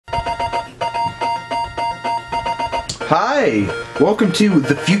Hi! Welcome to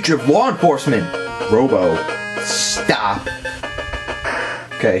the future of law enforcement! Robo. Stop.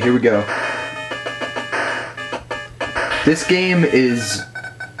 Okay, here we go. This game is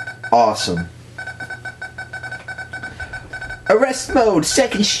awesome. Arrest mode,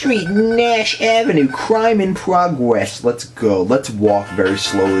 2nd Street, Nash Avenue, crime in progress. Let's go. Let's walk very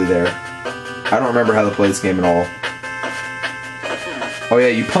slowly there. I don't remember how to play this game at all. Oh yeah,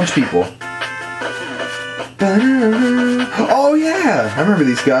 you punch people. Oh yeah, I remember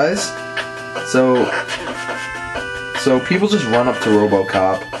these guys. So people just run up to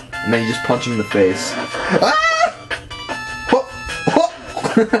RoboCop, and then you just punch him in the face. Ah!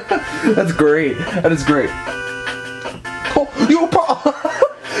 That's great. That is great. Oh, you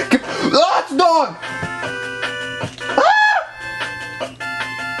it's dog! Ah!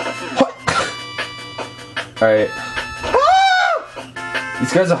 Alright. Ah!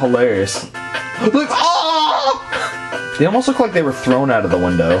 These guys are hilarious. Look! Ah! They almost look like they were thrown out of the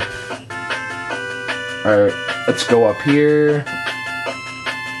window. Alright, let's go up here.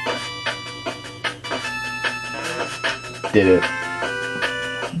 Did it.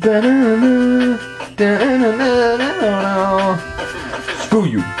 Screw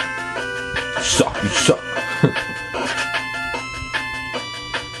you. Suck, you suck.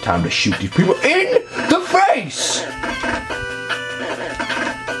 Time to shoot these people in the face!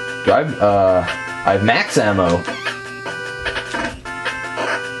 Do I have max ammo.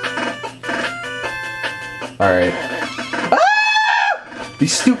 Alright. Ah!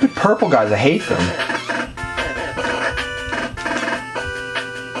 These stupid purple guys, I hate them.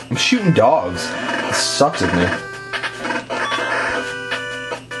 I'm shooting dogs. This sucks with me.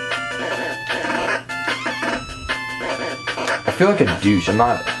 I feel like a douche. I'm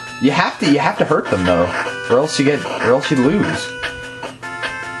not. You have to hurt them though, or else you lose.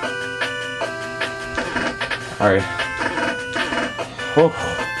 All right. Oh,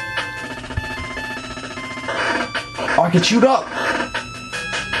 I can shoot up.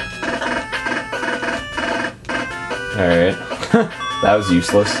 All right. That was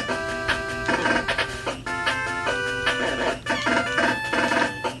useless.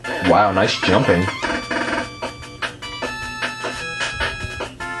 Wow, nice jumping.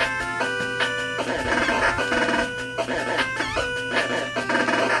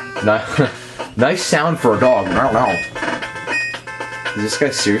 Nice sound for a dog. I don't know. Does this guy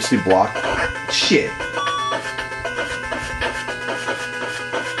seriously block? Shit.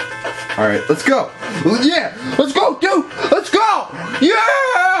 Alright, let's go. Yeah! Let's go, dude! Let's go!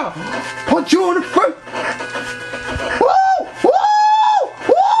 Yeah! Punch you in the face! Woo! Woo!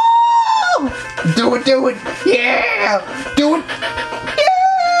 Woo! Do it! Yeah! Do it!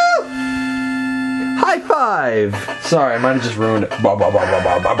 Yeah! High five! Sorry, I might have just ruined it.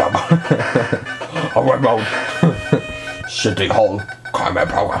 City Hall, combat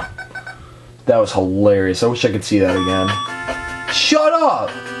power. That was hilarious. I wish I could see that again. Shut up!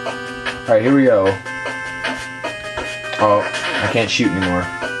 Alright, here we go. Oh, I can't shoot anymore.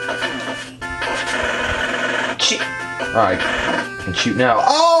 Alright, I can shoot now.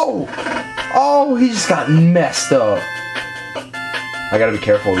 Oh! Oh, he just got messed up. I gotta be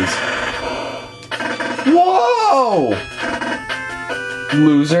careful of these. Whoa!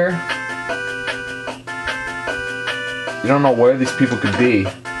 Loser. You don't know where these people could be.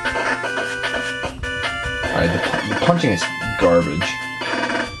 Alright, the punching is garbage.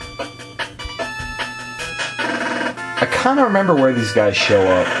 I kind of remember where these guys show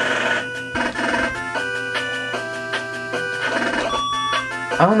up.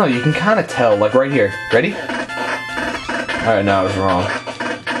 I don't know, you can kind of tell, like right here. Ready? Alright, no, I was wrong.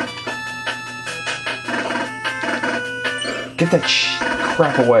 Get that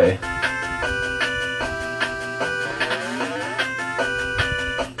crap away.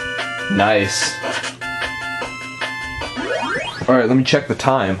 Nice. Alright, let me check the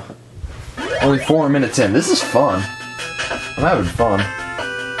time. Only 4 minutes in. This is fun. I'm having fun.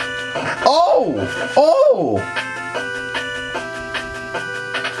 Oh! Oh!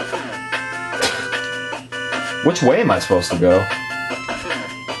 Which way am I supposed to go?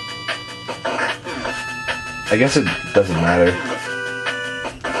 I guess it doesn't matter.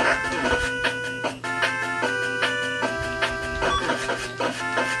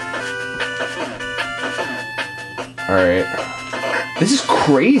 Alright. This is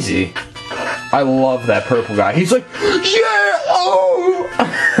crazy. I love that purple guy. He's like, yeah! Oh!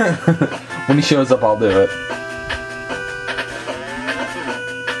 When he shows up, I'll do it.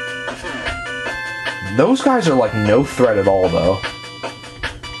 Those guys are like no threat at all, though.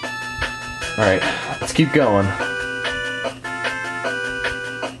 Alright, let's keep going.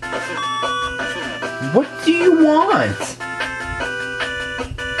 What do you want?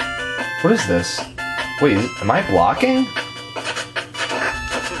 What is this? Wait, am I blocking?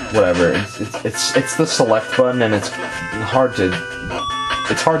 Whatever. It's the select button, and it's hard to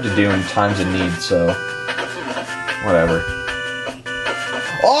do in times of need. So whatever.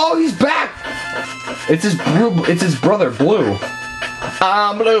 Oh, he's back! It's his brother, Blue.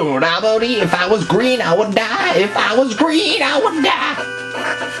 I'm blue, and I'm OD. If I was green, I would die. If I was green, I would die.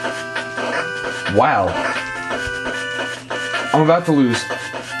 Wow. I'm about to lose.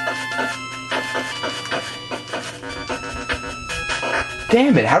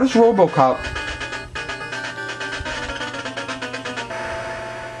 Damn it, how does RoboCop...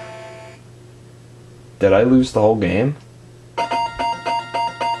 Did I lose the whole game?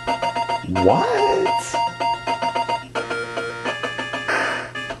 What?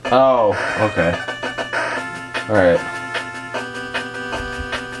 Oh, okay. Alright.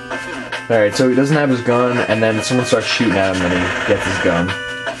 Alright, so he doesn't have his gun, and then someone starts shooting at him, and he gets his gun.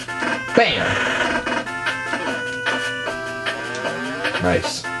 Bam!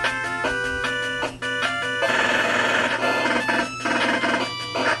 Nice.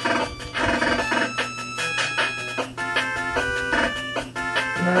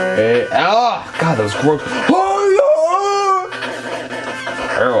 Alright. Oh, God, that was gross.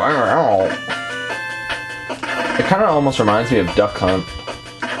 It kind of almost reminds me of Duck Hunt,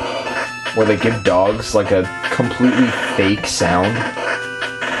 where they give dogs like a completely fake sound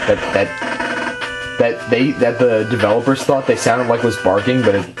that the developers thought they sounded like was barking,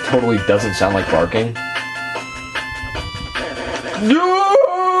 but it totally doesn't sound like barking.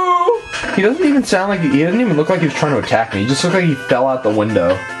 No! He doesn't even sound like he doesn't even look like he was trying to attack me. He just looked like he fell out the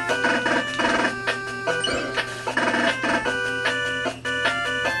window.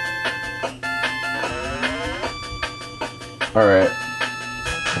 Alright.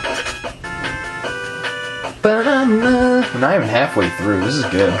 We're not even halfway through. This is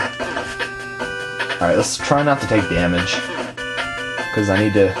good. Alright, let's try not to take damage. Because I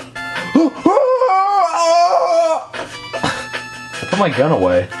need to... I put my gun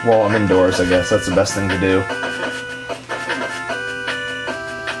away. Well, I'm indoors, I guess. That's the best thing to do.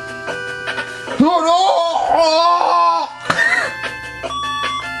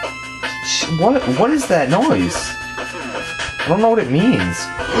 What is that noise? I don't know what it means.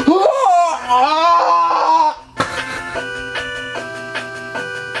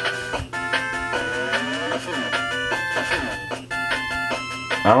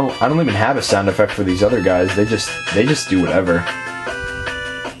 I don't even have a sound effect for these other guys. They just do whatever.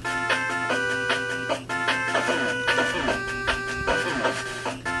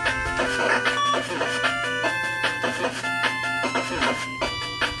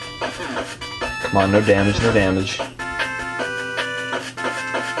 Come on, no damage, no damage.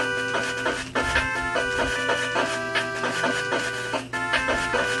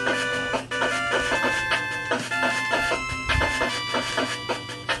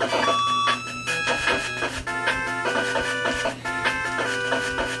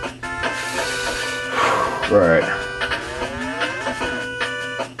 Right.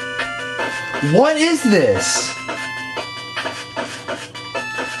 What is this?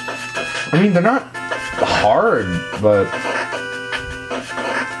 I mean, they're not hard, but...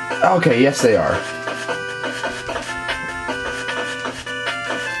 Okay, yes they are.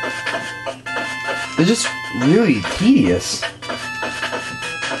 They're just really tedious.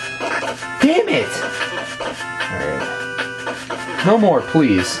 Damn it! Alright. No more,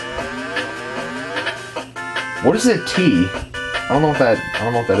 please. What is a T? I don't know what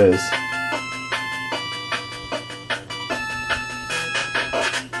that is.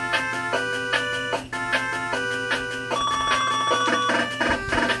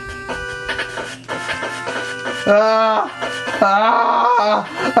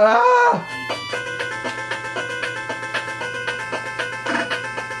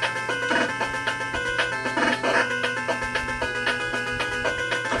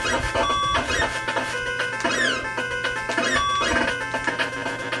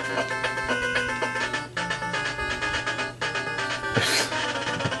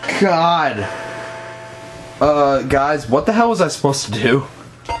 God. Guys, what the hell was I supposed to do?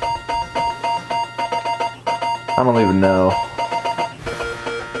 I don't even know.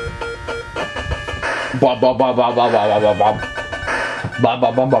 My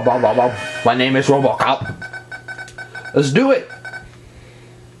name is RoboCop. Let's do it.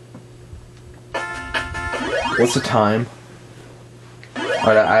 What's the time?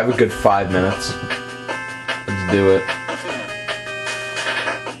 Alright, I have a good 5 minutes. Let's do it.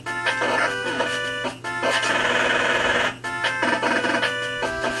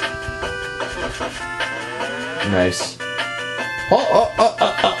 Nice. Oh, oh, oh,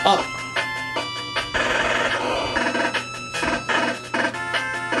 oh, oh, oh.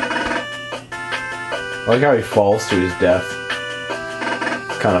 I like how he falls to his death.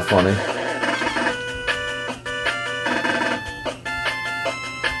 It's kind of funny.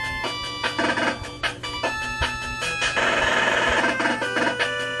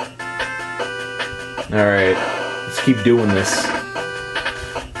 Alright, let's keep doing this.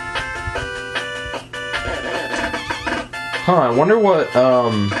 Huh, I wonder what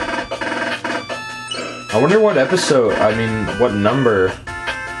episode, I mean, what number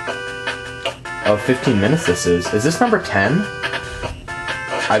of 15 minutes this is. Is this number 10?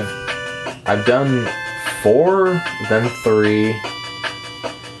 I've done 4, then 3.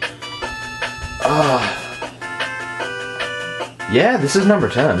 Yeah, this is number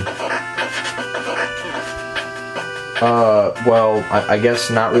 10. Well, I guess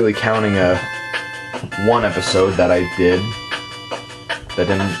not really counting one episode that I did that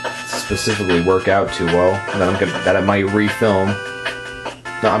didn't specifically work out too well, that I might refilm.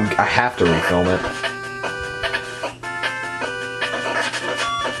 No, I have to refilm it.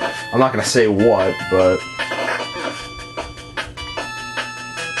 I'm not gonna say what, but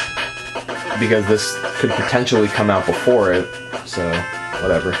because this could potentially come out before it, so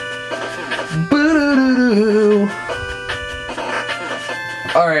whatever.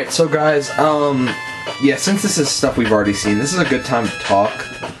 Alright, so guys, yeah, since this is stuff we've already seen, this is a good time to talk.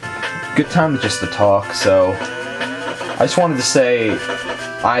 Good time just to talk, so I just wanted to say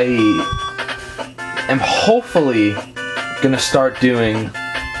I am hopefully gonna start doing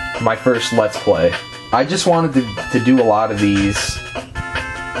my first Let's Play. I just wanted to do a lot of these,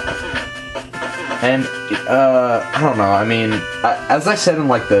 and I don't know, I mean, as I said in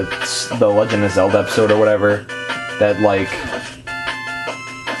like the Legend of Zelda episode or whatever, that like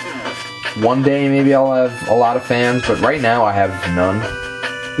one day maybe I'll have a lot of fans, but right now I have none.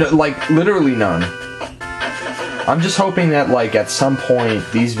 No, like, literally none. I'm just hoping that, like, at some point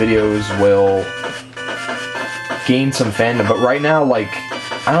these videos will gain some fandom, but right now, like,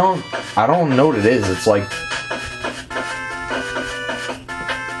 I don't know what it is. It's like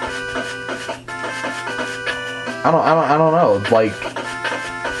I don't know. Like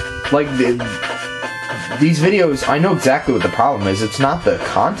these videos, I know exactly what the problem is. It's not the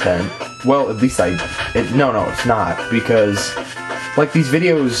content. Well, at least no, it's not, because like these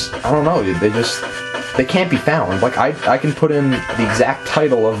videos, I don't know, they can't be found. Like I can put in the exact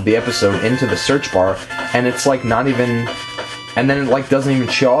title of the episode into the search bar, and it's like not even, and then it like doesn't even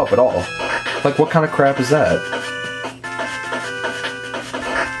show up at all. Like, what kind of crap is that?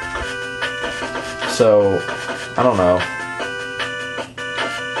 So, I don't know.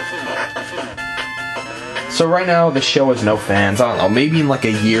 So right now, the show has no fans. I don't know, maybe in like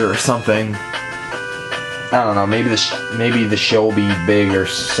a year or something. I don't know, maybe the show will be big or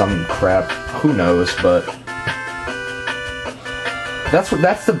some crap. Who knows, but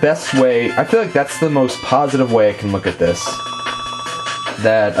that's the best way. I feel like that's the most positive way I can look at this.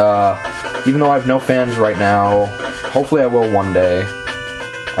 That, even though I have no fans right now, hopefully I will one day.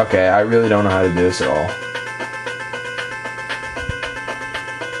 Okay, I really don't know how to do this at all.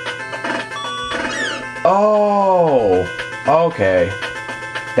 Oh! Okay.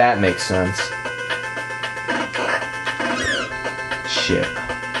 That makes sense. Shit.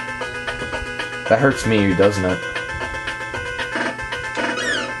 That hurts me, doesn't it?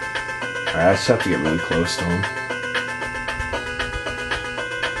 Alright, I just have to get really close to him.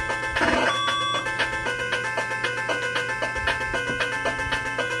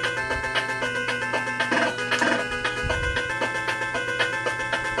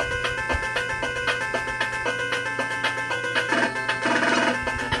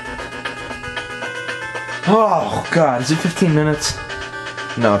 Oh, God, is it 15 minutes?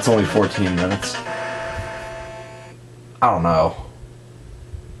 No, it's only 14 minutes. I don't know.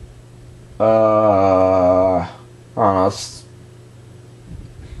 I don't know.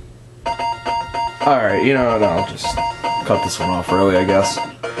 Alright, you know what, I'll just cut this one off early, I guess.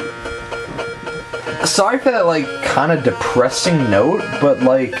 Sorry for that, like, kind of depressing note, but,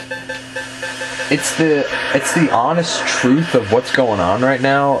 like, it's the honest truth of what's going on right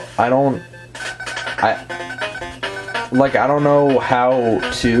now. I don't know how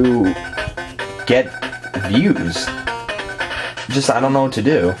to get views. I don't know what to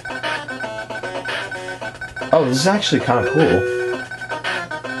do. Oh, this is actually kind of cool.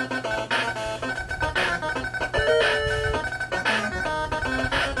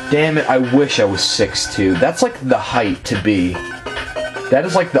 Damn it, I wish I was 6'2". That's like the height to be. That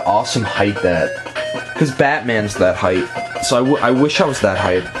is like the awesome height because Batman's that height. So I wish I was that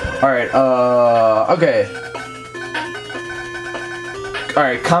height. Alright, okay.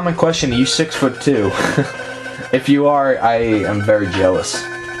 Alright, common question, are you 6'2"? If you are, I am very jealous.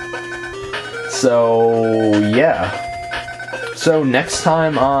 So, yeah. So, next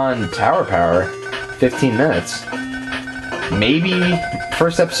time on Tower Power, 15 minutes. Maybe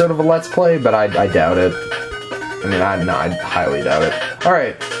first episode of a Let's Play, but I doubt it. I mean, I highly doubt it.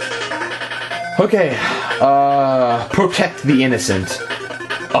 Alright. Okay. Protect the innocent.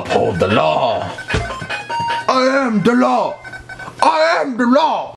 Uphold the law. I am the law. I am the law.